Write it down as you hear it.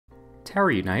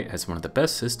Tower Unite has one of the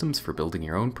best systems for building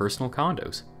your own personal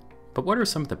condos. But what are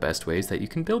some of the best ways that you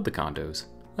can build the condos?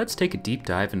 Let's take a deep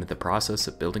dive into the process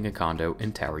of building a condo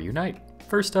in Tower Unite.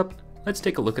 First up, let's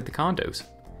take a look at the condos.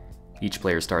 Each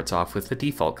player starts off with the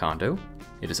default condo.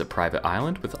 It is a private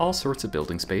island with all sorts of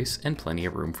building space and plenty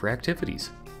of room for activities.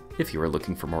 If you are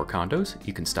looking for more condos,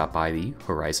 you can stop by the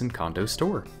Horizon Condo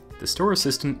store. The store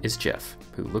assistant is Jeff,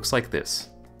 who looks like this,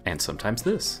 and sometimes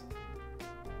this.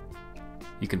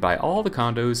 You can buy all the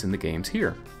condos in the games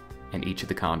here, and each of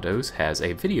the condos has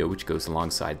a video which goes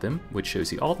alongside them, which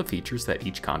shows you all the features that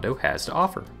each condo has to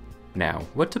offer. Now,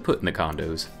 what to put in the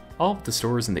condos? All of the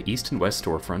stores in the East and West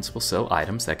storefronts will sell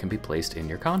items that can be placed in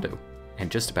your condo, and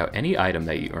just about any item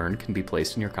that you earn can be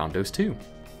placed in your condos too.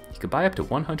 You can buy up to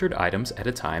 100 items at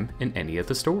a time in any of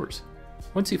the stores.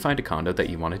 Once you find a condo that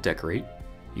you want to decorate,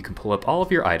 you can pull up all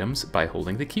of your items by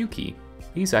holding the Q key.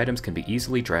 These items can be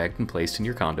easily dragged and placed in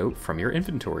your condo from your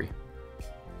inventory.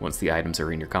 Once the items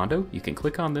are in your condo, you can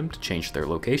click on them to change their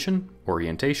location,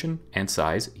 orientation, and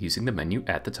size using the menu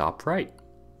at the top right.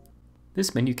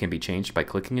 This menu can be changed by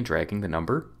clicking and dragging the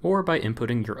number, or by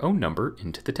inputting your own number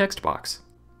into the text box.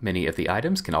 Many of the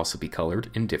items can also be colored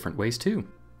in different ways too.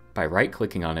 By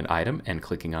right-clicking on an item and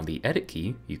clicking on the Edit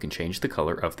key, you can change the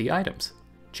color of the items.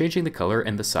 Changing the color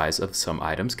and the size of some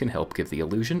items can help give the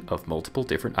illusion of multiple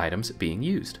different items being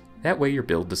used. That way your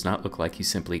build does not look like you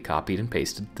simply copied and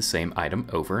pasted the same item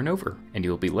over and over, and you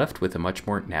will be left with a much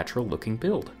more natural looking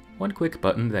build. One quick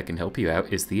button that can help you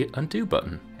out is the Undo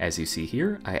button. As you see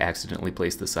here, I accidentally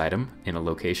placed this item in a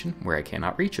location where I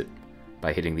cannot reach it.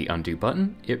 By hitting the Undo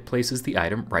button, it places the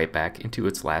item right back into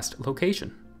its last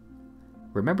location.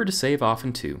 Remember to save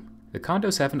often too. The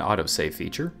condos have an autosave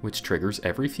feature, which triggers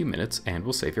every few minutes and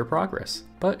will save your progress.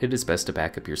 But it is best to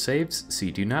back up your saves so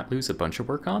you do not lose a bunch of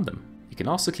work on them. You can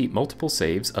also keep multiple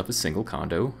saves of a single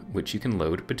condo, which you can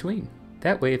load between.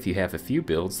 That way, if you have a few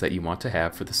builds that you want to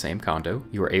have for the same condo,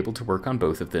 you are able to work on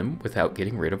both of them without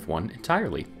getting rid of one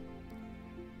entirely.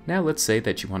 Now let's say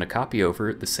that you want to copy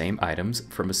over the same items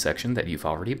from a section that you've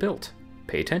already built.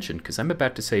 Pay attention, because I'm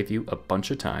about to save you a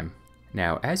bunch of time.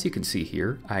 Now, as you can see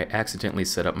here, I accidentally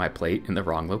set up my plate in the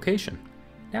wrong location.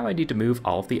 Now I need to move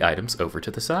all of the items over to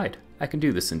the side. I can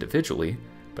do this individually,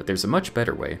 but there's a much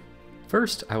better way.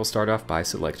 First, I will start off by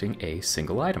selecting a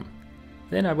single item.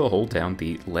 Then I will hold down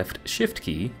the left Shift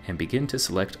key and begin to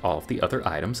select all of the other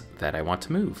items that I want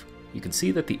to move. You can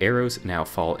see that the arrows now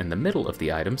fall in the middle of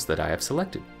the items that I have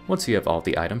selected. Once you have all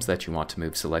the items that you want to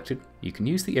move selected, you can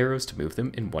use the arrows to move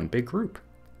them in one big group.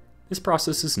 This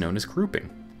process is known as grouping.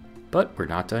 But we're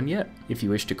not done yet. If you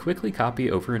wish to quickly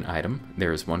copy over an item,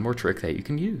 there is one more trick that you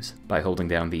can use. By holding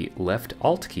down the left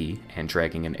Alt key and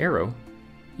dragging an arrow,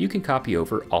 you can copy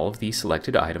over all of the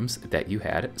selected items that you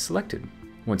had selected.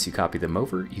 Once you copy them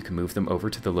over, you can move them over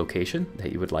to the location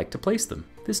that you would like to place them.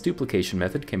 This duplication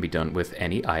method can be done with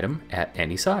any item at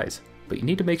any size, but you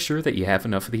need to make sure that you have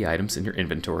enough of the items in your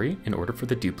inventory in order for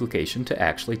the duplication to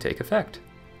actually take effect.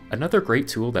 Another great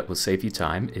tool that will save you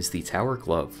time is the Tower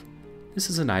Glove. This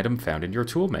is an item found in your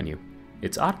tool menu.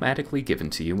 It's automatically given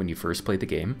to you when you first play the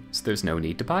game, so there's no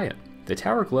need to buy it. The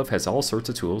Tower Glove has all sorts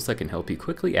of tools that can help you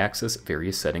quickly access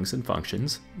various settings and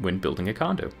functions when building a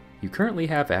condo. You currently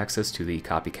have access to the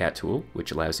Copycat tool,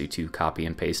 which allows you to copy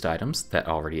and paste items that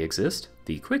already exist,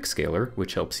 the Quick Scaler,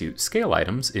 which helps you scale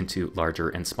items into larger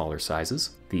and smaller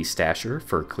sizes, the Stasher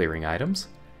for clearing items,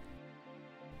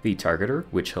 the Targeter,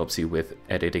 which helps you with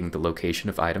editing the location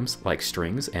of items like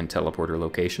strings and teleporter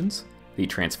locations, the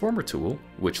Transformer tool,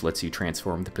 which lets you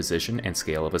transform the position and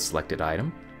scale of a selected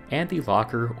item, and the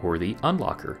Locker or the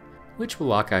Unlocker, which will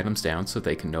lock items down so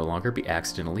they can no longer be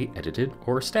accidentally edited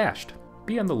or stashed.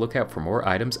 Be on the lookout for more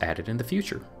items added in the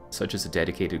future, such as a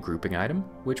dedicated grouping item,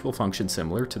 which will function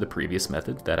similar to the previous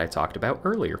method that I talked about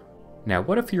earlier. Now,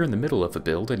 what if you're in the middle of a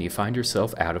build and you find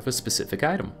yourself out of a specific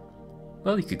item?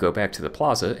 Well, you could go back to the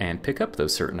plaza and pick up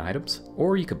those certain items,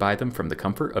 or you could buy them from the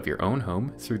comfort of your own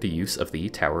home through the use of the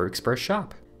Tower Express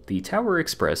shop. The Tower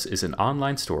Express is an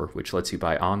online store which lets you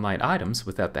buy online items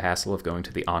without the hassle of going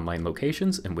to the online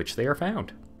locations in which they are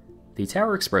found. The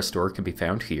Tower Express store can be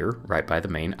found here, right by the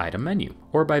main item menu,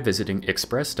 or by visiting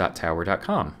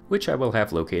express.tower.com, which I will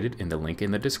have located in the link in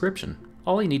the description.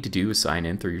 All you need to do is sign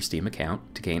in through your Steam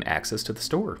account to gain access to the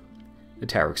store. The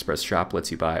Tower Express shop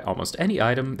lets you buy almost any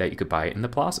item that you could buy in the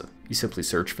plaza. You simply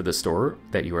search for the store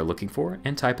that you are looking for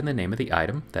and type in the name of the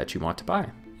item that you want to buy.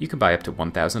 You can buy up to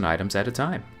 1,000 items at a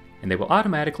time, and they will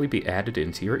automatically be added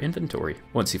into your inventory.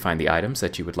 Once you find the items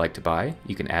that you would like to buy,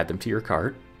 you can add them to your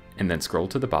cart, and then scroll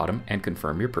to the bottom and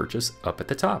confirm your purchase up at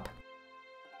the top.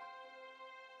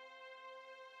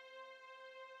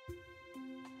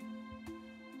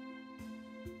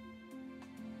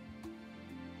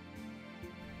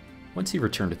 Once you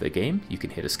return to the game, you can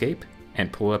hit escape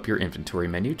and pull up your inventory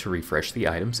menu to refresh the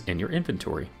items in your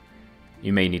inventory.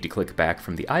 You may need to click back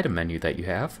from the item menu that you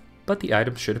have, but the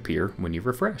items should appear when you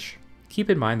refresh. Keep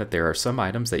in mind that there are some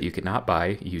items that you cannot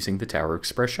buy using the Tower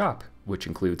Express shop, which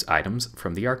includes items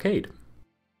from the arcade.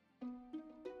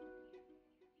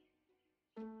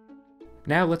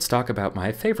 Now let's talk about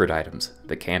my favorite items,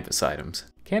 the canvas items.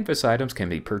 Canvas items can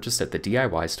be purchased at the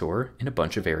DIY store in a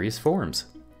bunch of various forms.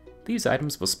 These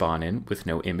items will spawn in with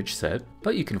no image set,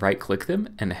 but you can right-click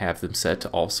them and have them set to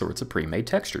all sorts of pre-made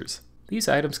textures. These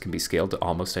items can be scaled to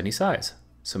almost any size,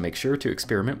 so make sure to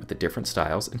experiment with the different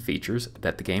styles and features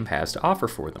that the game has to offer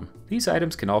for them. These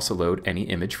items can also load any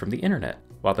image from the internet.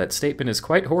 While that statement is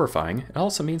quite horrifying, it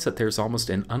also means that there's almost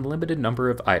an unlimited number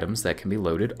of items that can be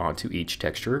loaded onto each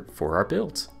texture for our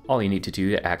builds. All you need to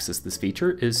do to access this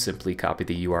feature is simply copy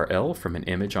the URL from an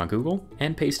image on Google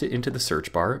and paste it into the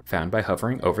search bar found by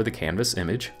hovering over the canvas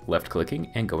image,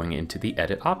 left-clicking, and going into the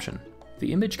edit option.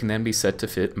 The image can then be set to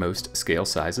fit most scale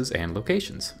sizes and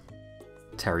locations.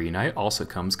 Tower Unite also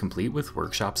comes complete with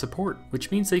workshop support, which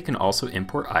means that you can also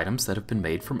import items that have been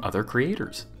made from other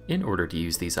creators. In order to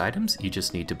use these items, you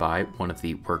just need to buy one of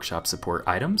the workshop support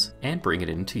items and bring it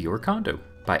into your condo.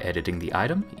 By editing the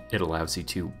item, it allows you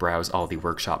to browse all the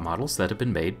workshop models that have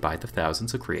been made by the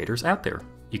thousands of creators out there.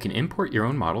 You can import your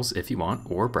own models if you want,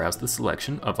 or browse the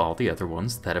selection of all the other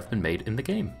ones that have been made in the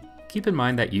game. Keep in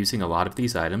mind that using a lot of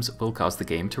these items will cause the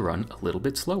game to run a little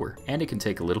bit slower, and it can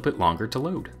take a little bit longer to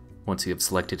load. Once you have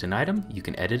selected an item, you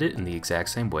can edit it in the exact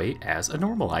same way as a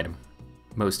normal item.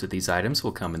 Most of these items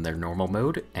will come in their normal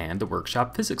mode and the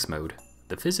workshop physics mode.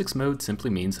 The physics mode simply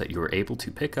means that you are able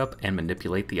to pick up and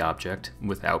manipulate the object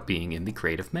without being in the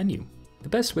creative menu. The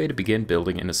best way to begin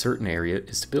building in a certain area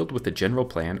is to build with a general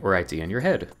plan or idea in your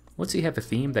head. Once you have a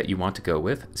theme that you want to go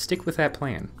with, stick with that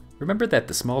plan. Remember that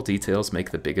the small details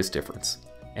make the biggest difference.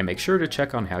 And make sure to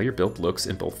check on how your build looks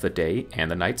in both the day and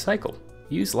the night cycle.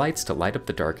 Use lights to light up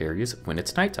the dark areas when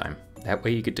it's nighttime. That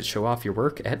way you get to show off your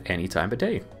work at any time of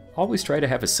day. Always try to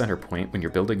have a center point when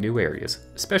you're building new areas,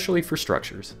 especially for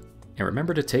structures. And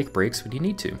remember to take breaks when you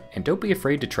need to, and don't be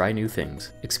afraid to try new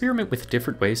things. Experiment with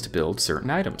different ways to build certain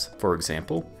items. For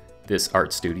example, this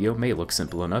art studio may look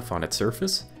simple enough on its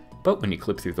surface, but when you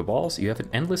clip through the walls, you have an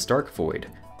endless dark void,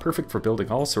 perfect for building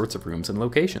all sorts of rooms and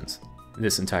locations.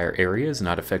 This entire area is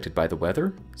not affected by the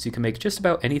weather, so you can make just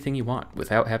about anything you want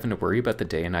without having to worry about the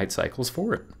day and night cycles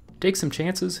for it. Take some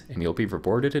chances and you'll be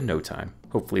rewarded in no time.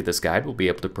 Hopefully this guide will be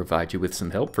able to provide you with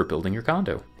some help for building your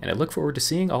condo, and I look forward to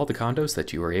seeing all the condos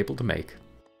that you are able to make.